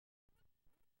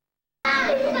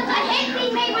hate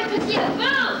being neighbors with you.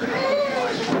 Move!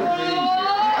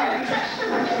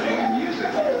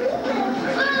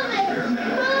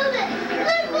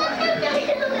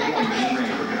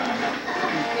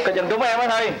 Coi chừng trúng em á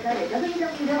Thi.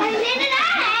 Thầy đi nó đá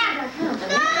nè.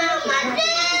 Không mà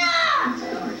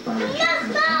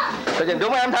Coi chừng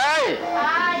trúng em Thi.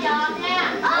 Giòn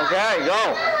nha. Ok,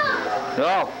 go.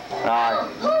 Go. Rồi.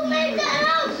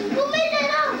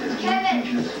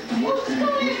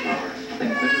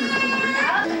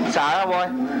 Sợ không Boy?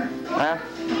 Hả?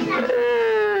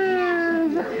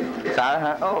 Sợ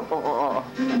hả?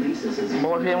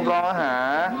 Mua thêm con á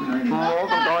hả? Mua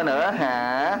con tôi nữa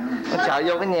hả? Con sợ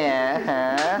vô cái nhà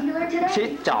hả? Xít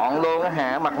trọn luôn á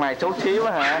hả? Mặt mày xấu xíu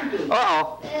á hả?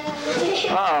 Ồ.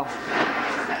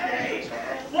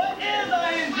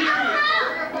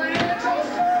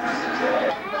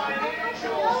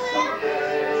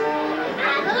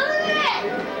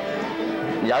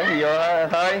 Giỡn gì vừa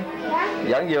thôi.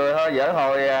 Giỡn vừa thôi, giỡn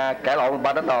hồi cãi lộn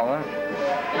ba đánh đòn á.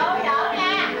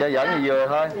 Chơi giỡn gì vừa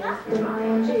thôi.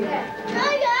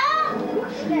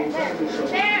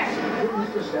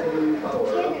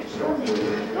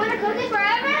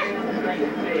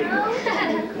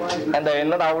 Anh Điền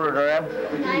nó đâu rồi em?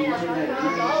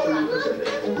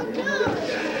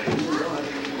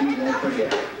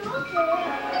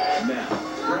 Now,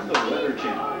 from the Weather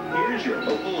Channel, here's your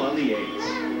local on the 8s.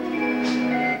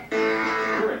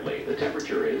 Currently, the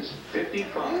temperature is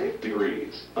 55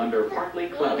 degrees under partly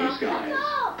cloudy skies.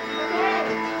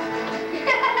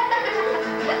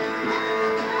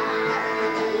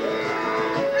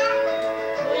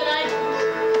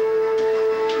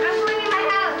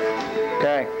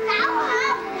 Okay.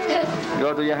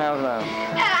 Go to your house now.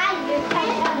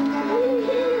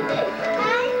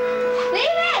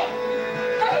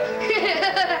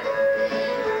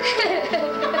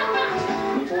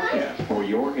 For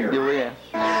your area. Vui vậy?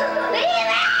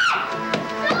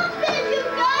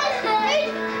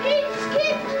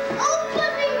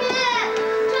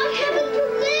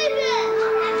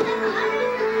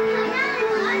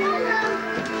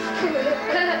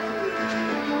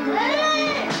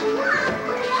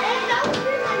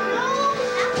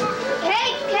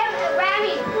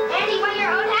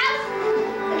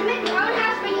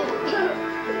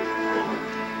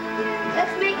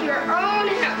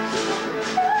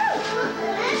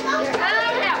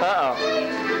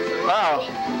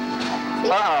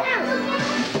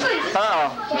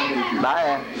 Đá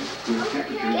em.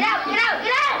 Get out!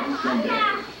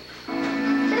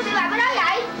 Sao bị bạn ở đó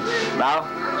vậy? Đâu?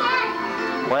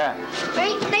 Where?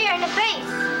 Right there in the face.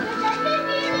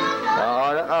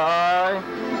 Trời đất ơi.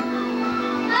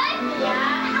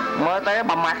 Mới té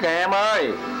bầm mặt kìa em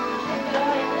ơi.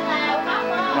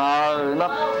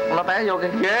 Nó té vô cái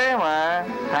ghế mà.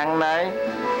 Thằng này.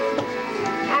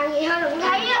 Thằng gì hơn đừng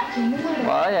thấy á.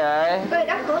 Bởi vậy.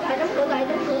 Đóng cửa lại.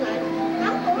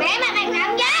 Mẹ mày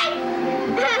ngậm vậy?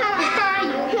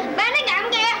 Ba nó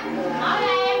ngậm kìa. Ở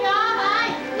đây em đó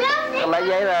thôi. Lấy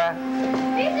giấy ra.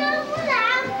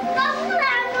 Con muốn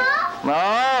làm nữa.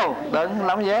 No, đừng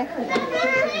làm giấy.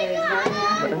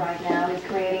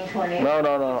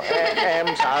 No. Em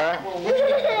sợ.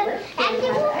 Em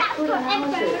chỉ muốn đọc rồi em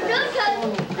cần nước thôi.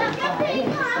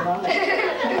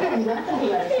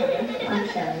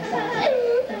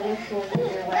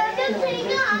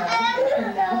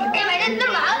 Em mày nó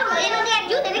mở rồi em nó đi ăn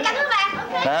trước để nó cắn nó ba.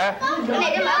 Hả? Cái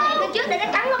này nó mở nó trước để nó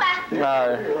cắn nó ba.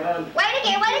 Rồi. Quay nó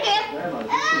kìa.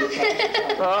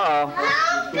 Có không?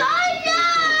 Không có đâu.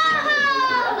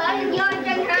 Mở vô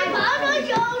chân hai mở nó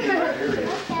vô.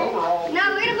 No,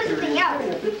 we're gonna put something else.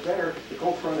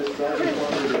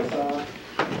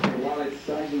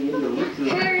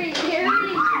 Harry.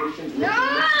 No!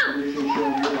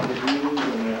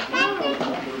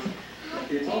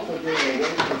 It's also getting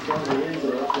away from stronger winds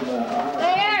that are up in the high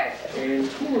and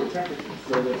cooler temperatures,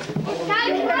 so that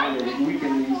we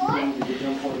can use things to get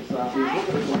jump point south. Look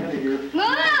at Atlanta here.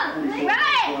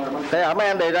 Thế ở mấy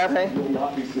em đi ra Thi.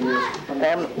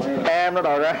 Em nó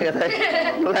đòi ra kìa Thi.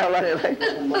 Nó leo lên kìa Thi.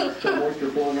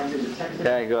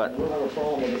 Okay, good.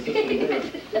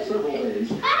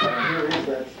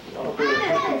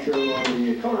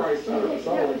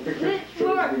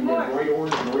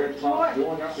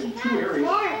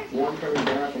 One coming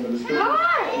back from the district.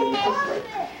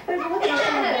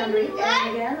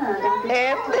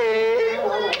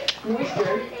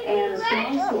 Moisture and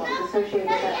strong storms associated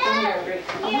with that storm boundary.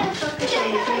 I want to focus on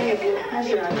this area of low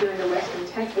pressure out here in the western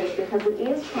Texas because it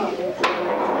is prominent in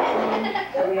the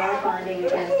and we are finding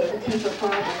again some potential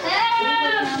problems.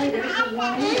 County, there's a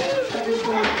warning that is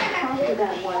going to talk to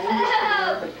that warning.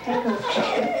 The Pecos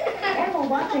and we're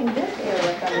watching this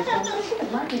area thunderstorms.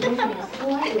 It might positioning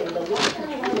slightly, the water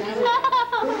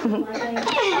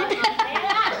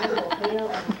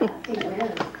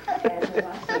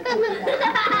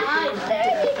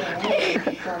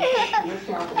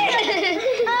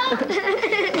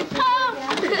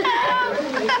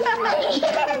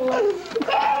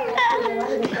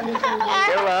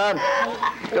Kéo lên,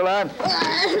 kéo lên.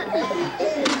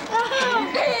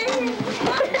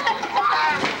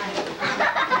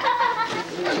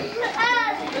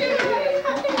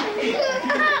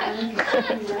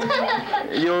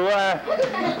 Vui quá ha.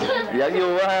 Giỡn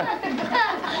vui quá ha.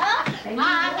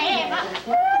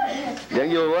 Giỡn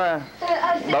vui quá ha.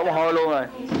 Đổ mồ hôi luôn rồi.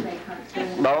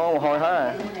 Đổ mồ hôi hết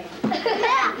rồi.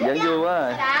 Giỡn vui quá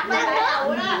rồi.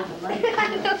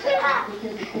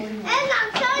 Em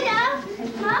làm sao vậy?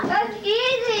 That's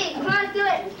easy. Come on, do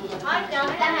it.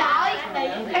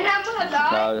 Em làm một rồi.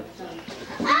 Rồi.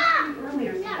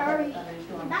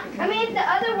 I mean the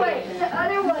other way. The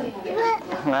other way.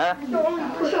 Hả?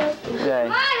 Vậy.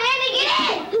 Come on, Andy, get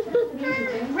in.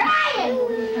 Ryan.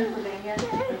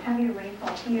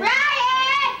 Ryan.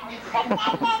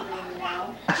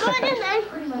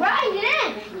 Ryan, get in.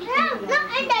 No,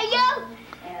 anh đẩy vô.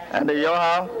 Anh đi vô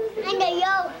không? Anh đẩy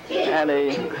vô. Anh đi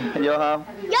vô không?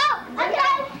 Vô.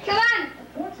 Okay. Come on.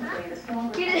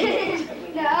 Get in.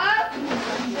 No.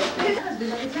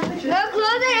 No,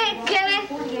 close it, Kevin.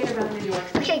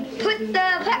 Okay, put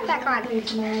the backpack on.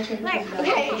 There.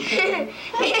 Okay.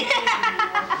 Cái gì?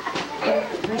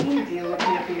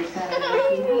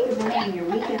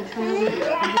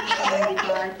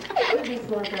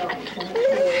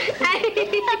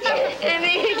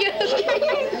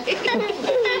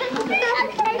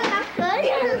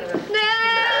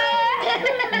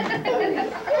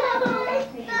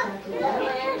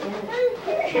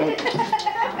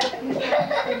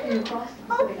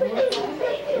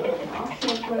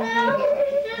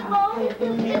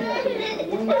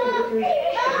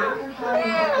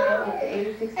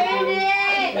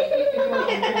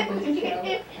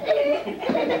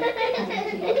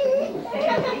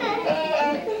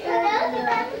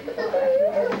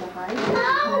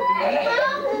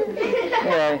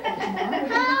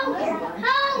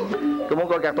 Cô muốn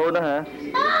coi cartoon đó hả?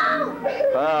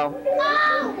 Phải không?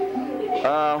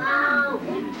 Phải không?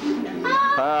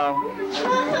 Phải không?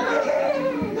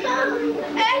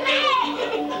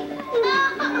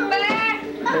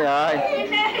 Cái rồi?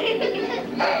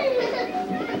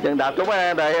 Chân đạp trúng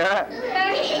em đây á.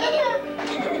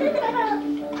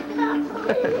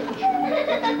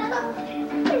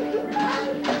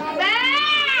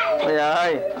 Cái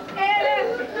rồi?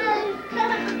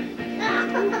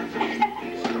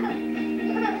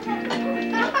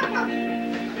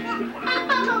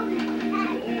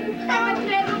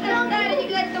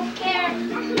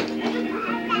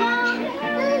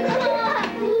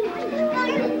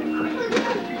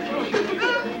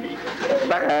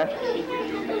 Tắt hả?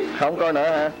 Không coi nữa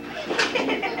hả?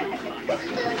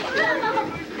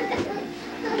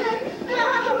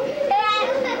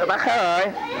 Tắt hết rồi.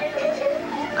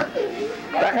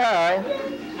 Tắt hết rồi.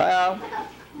 Phải không?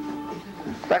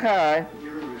 Tắt hết rồi.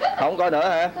 Không coi nữa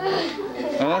hả?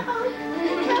 Ừ.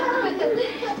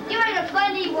 You are the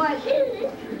funny one.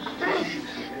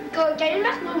 Cô chạy đến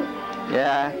mắt luôn.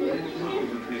 Yeah.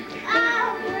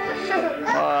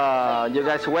 Oh, you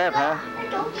guys wet hả?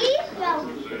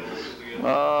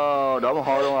 Oh, đổ mồ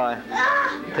hôi luôn rồi.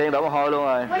 Thiên đổ mồ hôi luôn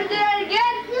rồi. Want to do that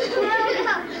again?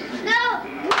 No.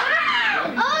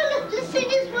 Oh, let's see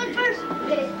this one first.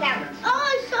 Okay, sit down. Oh,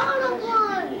 I saw the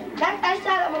one. I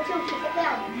saw that one too. Sit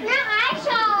down. No, I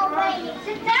saw. Wait,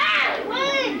 sit down.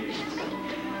 Wait.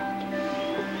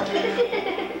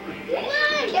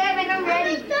 Kevin, I'm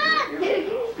ready.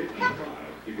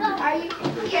 Are you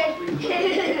okay?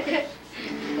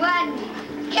 One.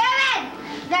 Kevin,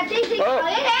 làm tí xì ngồi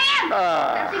với em.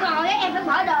 Làm xì ngồi với em phải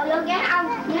bỏ đồ vô nghe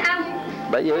không? Nghe không?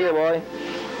 Để giữ vậy boy.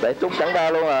 Để trúng chẳng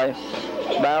đau luôn rồi.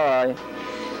 Đau rồi.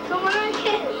 Come on,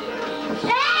 kid.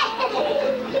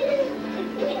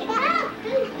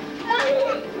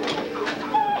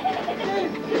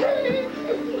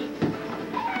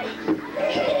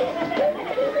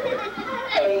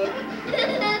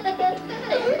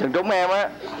 Đừng trúng em á.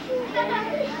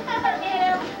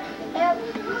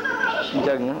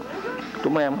 Chừng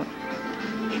trúng em á.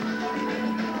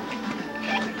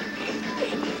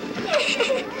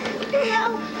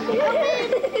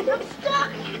 I'm stuck.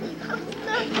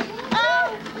 Oh.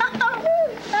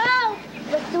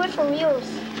 Let's do it from yours.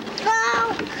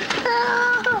 No.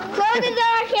 Close the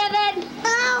door, Kevin.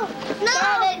 No.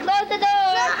 Kevin, close the door.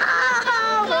 No.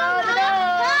 Close the door.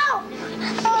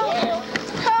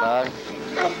 Rồi.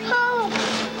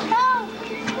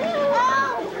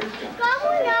 Come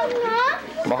on.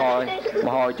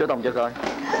 Một hồi chú Tùng cho coi.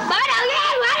 Bỏ đồ vô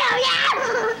em, bỏ đồ vô.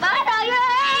 Bỏ đồ vô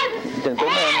em. Chừng túm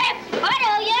em. Bỏ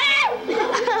đồ vô.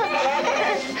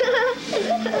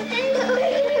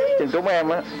 Chừng túm em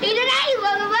á. Đi ra đấy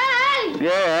vừa rồi ơi.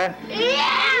 Ghê hả?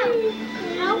 Yeah.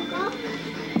 Không có.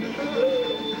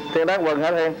 Thiên đá quần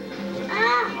hả Thiên?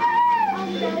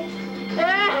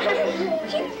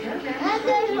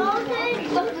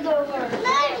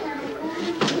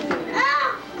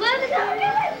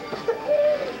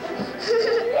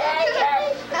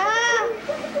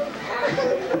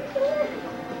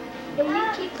 You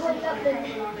keep going up and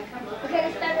okay,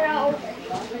 let's start it all over.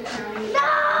 No!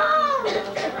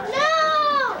 No!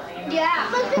 Yeah.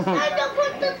 But this time don't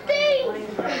put the thing.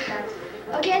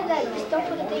 Okay then, just don't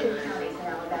put the thing.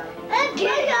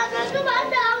 Okay, I'm gonna come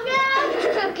down now.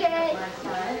 Okay.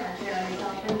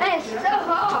 It's so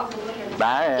hot.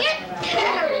 Đã hả? Get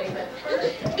down!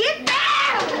 Get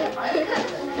down!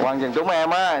 Quăng chừng túm em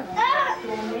á.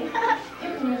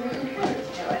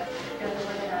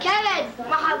 Kevin,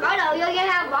 mà hồi bỏ đồ vô nghe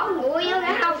không? Bỏ nguội vô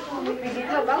nghe không?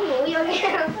 Hồi bỏ nguội vô nghe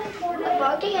không?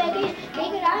 Bỏ cái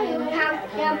đó vô nghe không?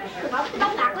 Nghe không? Bỏ cái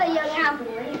tóc tạc vô nghe không?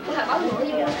 Hồi bỏ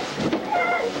nguội vô.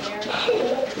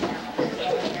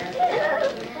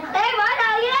 Ê, bỏ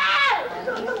đồ vô!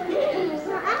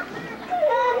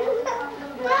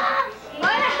 Bỏ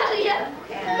đồ vô!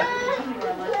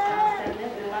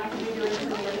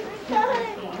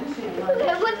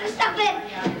 Put the stuff in!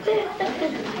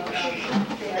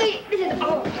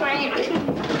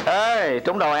 Ê,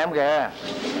 trúng đầu em kìa.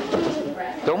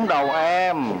 Trúng đầu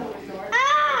em.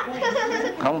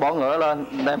 Không bỏ ngựa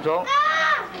lên, đem xuống.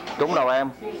 Trúng đầu em.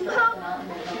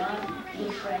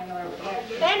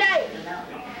 Đến đây.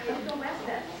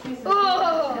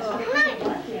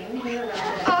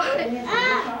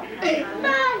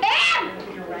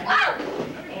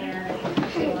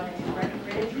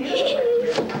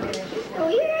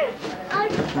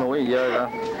 Mũi gì dơ vậy?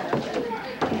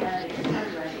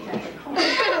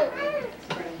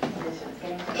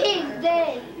 He's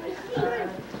dead.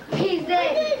 He's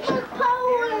dead.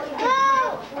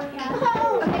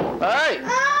 Ê,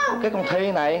 cái con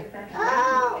Thi này,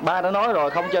 ba đã nói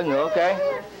rồi không chơi ngựa, ok?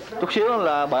 Chút xíu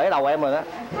là bể đầu em rồi đó.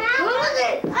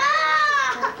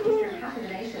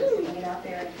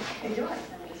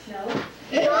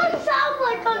 Sao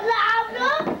mà còn làm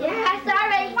nữa? Yeah,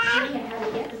 sorry.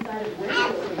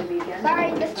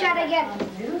 Sorry, let's try it again.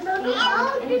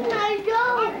 How did I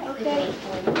go? Okay.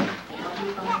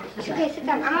 It's okay, sit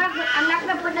down. I'm not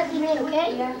gonna put nothing in,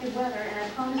 okay?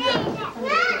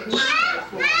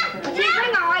 Chị phải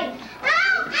ngồi.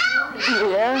 Gì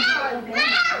vậy?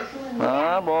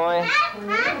 Đó, boy.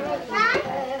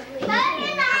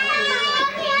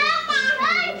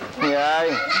 Gì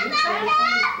ơi?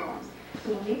 So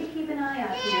we'll need to keep an eye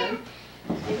out here.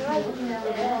 If you're looking down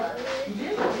the wall,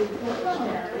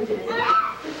 this is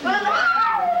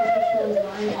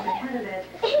ahead of it.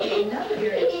 Another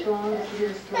very strong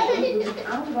is moving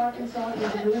out of Arkansas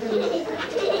into northern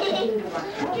Mississippi, into the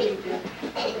Rock region.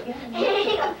 Again,